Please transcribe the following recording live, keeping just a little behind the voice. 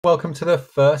Welcome to the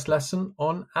first lesson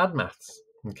on Add Maths.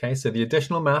 Okay, so the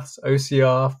additional maths,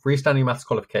 OCR, freestanding maths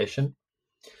qualification.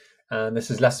 And this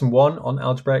is lesson 1 on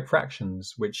algebraic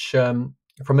fractions, which from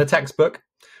the textbook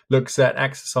looks at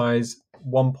exercise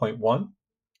 1.1.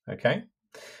 Okay,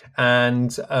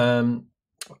 and I'm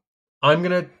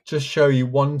going to just show you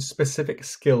one specific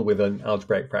skill within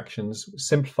algebraic fractions,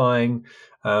 simplifying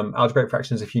algebraic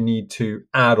fractions if you need to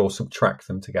add or subtract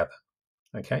them together.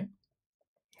 Okay,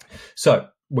 so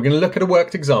we're going to look at a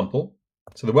worked example.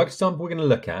 So the worked example we're going to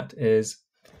look at is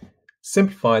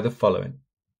simplify the following.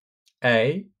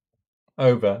 A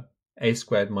over a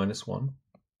squared minus 1.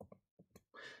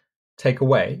 Take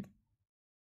away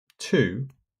 2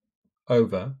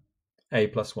 over a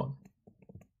plus 1.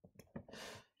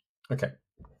 Okay.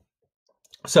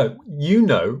 So you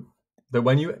know that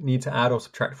when you need to add or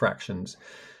subtract fractions,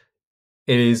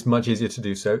 it is much easier to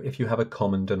do so if you have a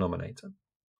common denominator.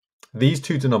 These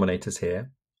two denominators here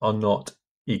are not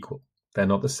equal. They're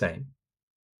not the same.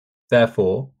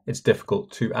 Therefore, it's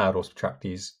difficult to add or subtract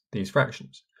these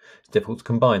fractions. It's difficult to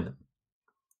combine them.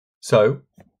 So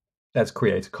let's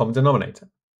create a common denominator.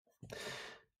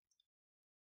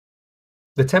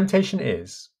 The temptation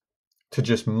is to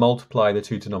just multiply the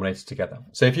two denominators together.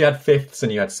 So if you had fifths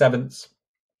and you had sevenths,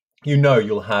 you know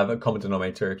you'll have a common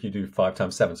denominator if you do 5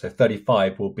 times 7. So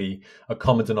 35 will be a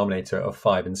common denominator of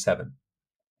 5 and 7.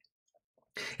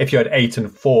 If you had 8 and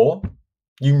 4,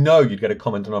 you know you'd get a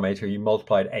common denominator. You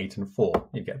multiplied 8 and 4,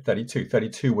 you'd get 32.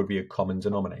 32 would be a common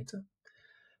denominator.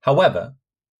 However,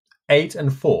 8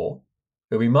 and 4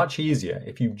 would be much easier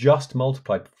if you just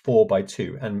multiplied 4 by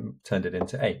 2 and turned it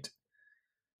into 8.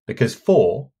 Because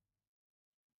 4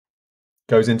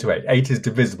 goes into 8. 8 is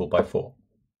divisible by 4.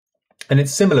 And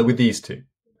it's similar with these two.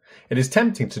 It is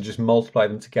tempting to just multiply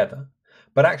them together,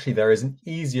 but actually there is an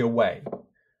easier way.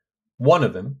 One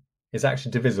of them is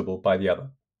actually divisible by the other.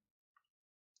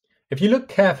 If you look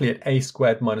carefully at a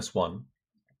squared minus 1,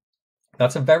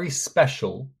 that's a very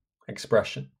special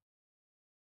expression.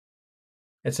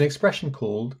 It's an expression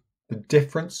called the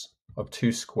difference of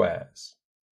two squares.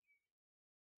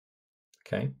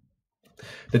 Okay?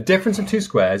 The difference of two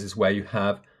squares is where you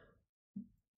have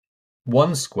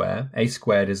one square. A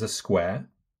squared is a square.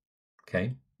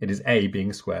 Okay? It is a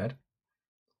being squared.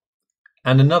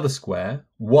 And another square,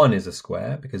 1 is a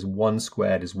square because 1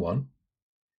 squared is 1.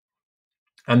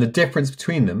 And the difference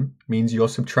between them means you're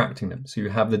subtracting them. So you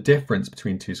have the difference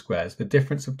between two squares, the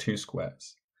difference of two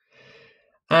squares.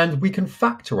 And we can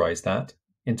factorize that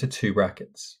into two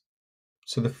brackets.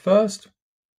 So the first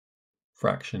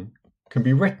fraction can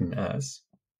be written as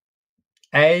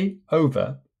a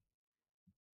over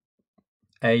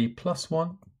a plus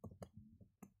 1,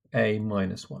 a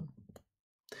minus 1.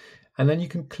 And then you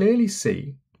can clearly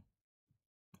see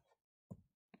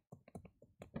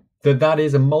that that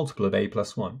is a multiple of a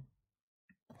plus 1.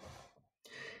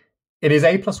 It is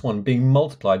a plus 1 being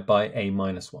multiplied by a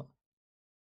minus 1.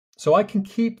 So I can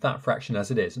keep that fraction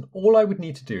as it is. And all I would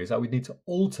need to do is I would need to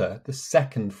alter the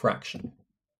second fraction.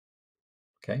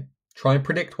 Okay, try and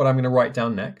predict what I'm going to write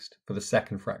down next for the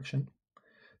second fraction.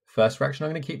 First fraction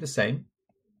I'm going to keep the same.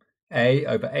 A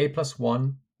over a plus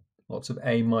 1, lots of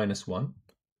a minus 1.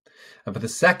 And for the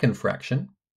second fraction,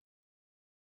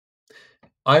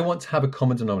 I want to have a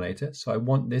common denominator. So I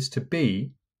want this to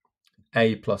be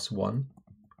a plus 1,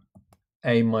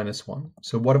 a minus 1.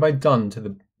 So what have I done to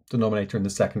the denominator in the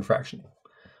second fraction?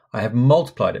 I have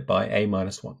multiplied it by a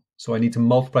minus 1. So I need to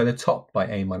multiply the top by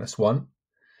a minus 1.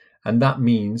 And that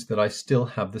means that I still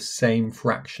have the same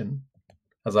fraction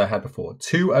as I had before.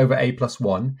 2 over a plus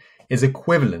 1 is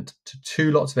equivalent to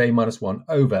 2 lots of a minus 1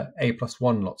 over a plus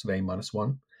 1 lots of a minus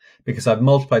 1. Because I've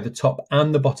multiplied the top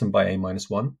and the bottom by a minus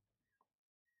 1,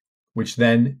 which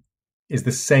then is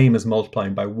the same as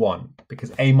multiplying by 1,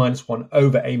 because a minus 1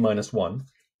 over a minus 1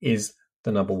 is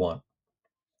the number 1.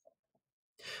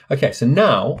 Okay, so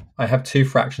now I have two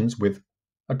fractions with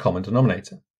a common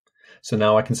denominator. So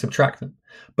now I can subtract them.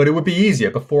 But it would be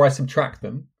easier before I subtract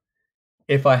them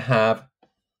if I have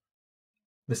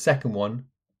the second one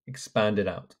expanded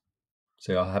out.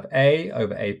 So I'll have a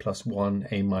over a plus 1,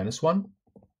 a minus 1.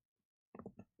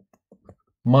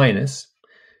 Minus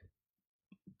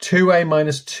 2a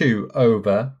minus 2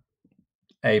 over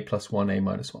a plus 1, a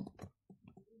minus 1.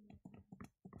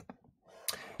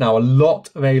 Now, a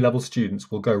lot of A-level students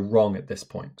will go wrong at this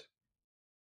point.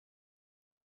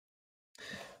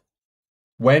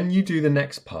 When you do the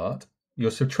next part,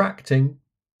 you're subtracting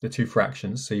the two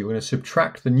fractions. So you're going to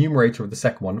subtract the numerator of the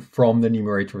second one from the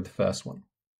numerator of the first one.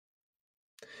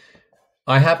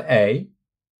 I have a,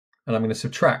 and I'm going to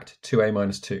subtract 2a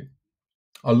minus 2.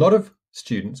 A lot of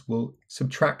students will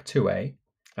subtract 2a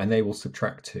and they will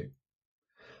subtract 2.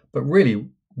 But really,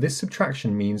 this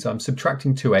subtraction means I'm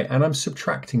subtracting 2a and I'm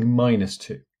subtracting minus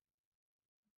 2.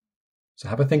 So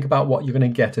have a think about what you're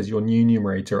going to get as your new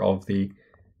numerator of the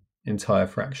entire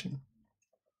fraction.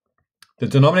 The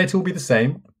denominator will be the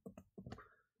same.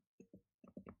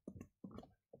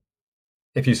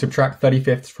 If you subtract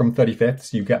 35ths from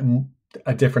 35ths, you get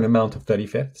a different amount of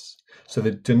 35ths. So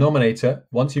the denominator,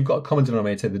 once you've got a common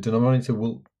denominator, the denominator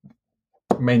will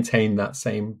maintain that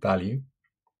same value.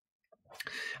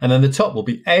 And then the top will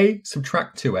be a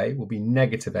subtract 2a will be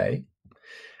negative a.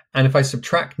 And if I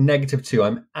subtract negative 2,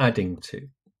 I'm adding 2.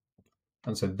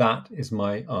 And so that is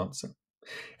my answer.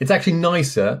 It's actually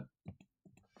nicer,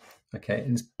 okay,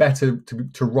 and it's better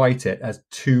to write it as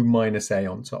 2 minus a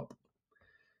on top.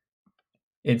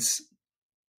 It's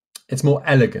more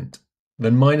elegant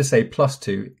than minus a plus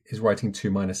 2 is writing 2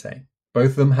 minus a.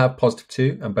 Both of them have positive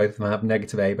 2 and both of them have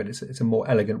negative a, but it's a more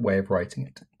elegant way of writing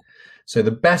it. So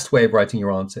the best way of writing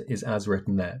your answer is as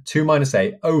written there. 2 minus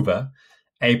a over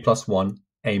a plus 1,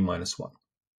 a minus 1.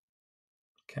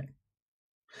 Okay.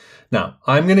 Now,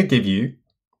 I'm going to give you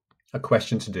a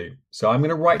question to do. So I'm going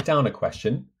to write down a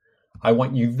question. I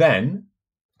want you then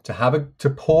to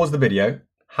pause the video,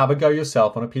 have a go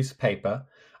yourself on a piece of paper,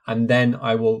 and then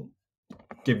I will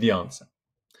give the answer.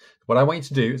 What I want you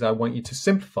to do is I want you to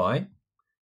simplify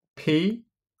p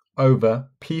over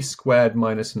p squared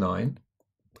minus 9,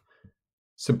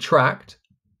 subtract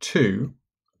 2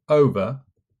 over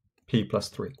p plus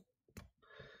 3.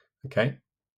 Okay,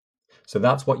 so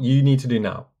that's what you need to do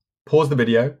now. Pause the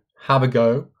video, have a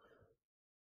go.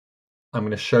 I'm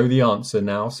going to show the answer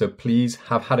now, so please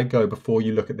have had a go before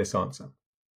you look at this answer.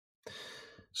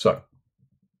 So,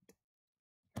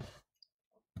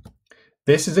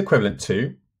 this is equivalent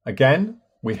to, again,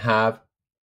 we have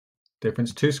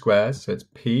difference 2 squares, so it's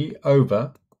p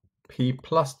over p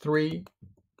plus 3,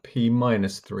 p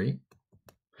minus 3,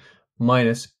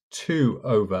 minus 2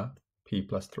 over p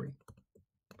plus 3.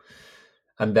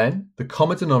 And then the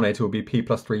common denominator will be p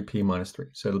plus 3, p minus 3.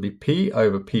 So it'll be p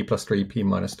over p plus 3, p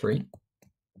minus 3.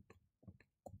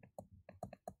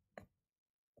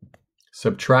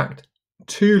 Subtract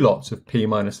 2 lots of p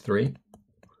minus 3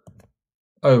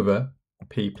 over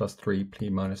p plus 3, p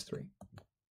minus 3.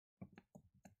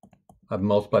 I've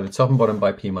multiplied the top and bottom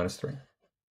by p minus 3.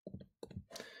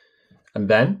 And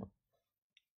then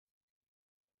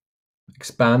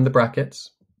expand the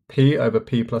brackets, p over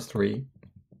p plus 3,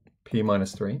 p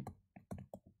minus 3.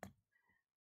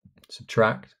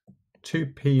 Subtract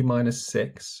 2p minus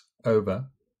 6 over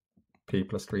p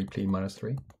plus 3, p minus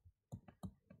 3.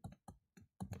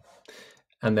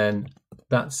 And then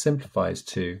that simplifies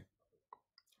to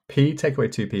p, take away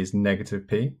 2p is negative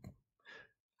p,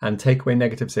 and take away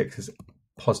negative 6 is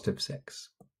positive 6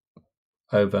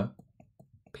 over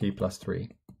p plus 3,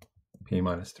 p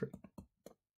minus 3.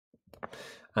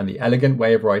 And the elegant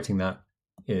way of writing that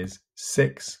is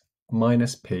 6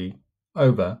 minus p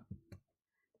over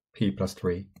p plus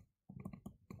 3,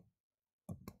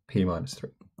 p minus 3.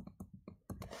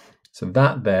 So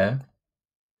that there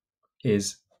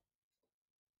is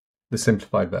the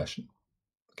simplified version.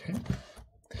 Okay.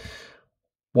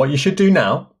 What you should do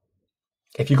now,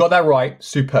 if you got that right,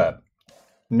 superb.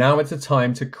 Now it's a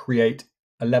time to create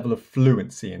a level of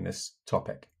fluency in this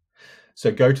topic.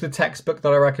 So go to the textbook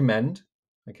that I recommend.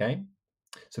 Okay.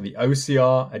 So the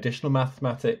OCR, Additional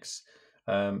Mathematics,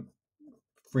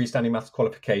 Freestanding Maths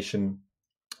Qualification,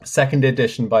 second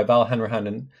edition by Val Hanrahan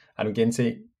and Adam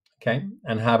Ginty. Okay.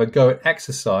 And have a go at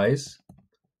exercise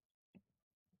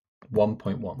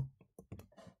 1.1.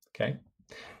 Okay.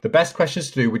 The best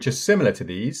questions to do, which are similar to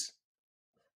these,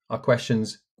 are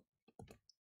questions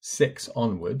 6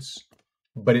 onwards,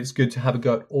 but it's good to have a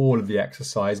go at all of the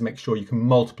exercise. Make sure you can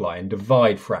multiply and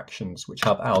divide fractions which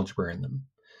have algebra in them.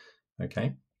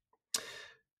 Okay.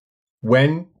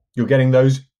 When you're getting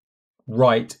those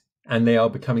right and they are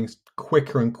becoming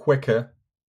quicker and quicker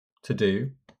to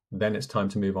do, then it's time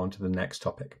to move on to the next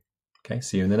topic. Okay,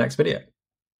 see you in the next video.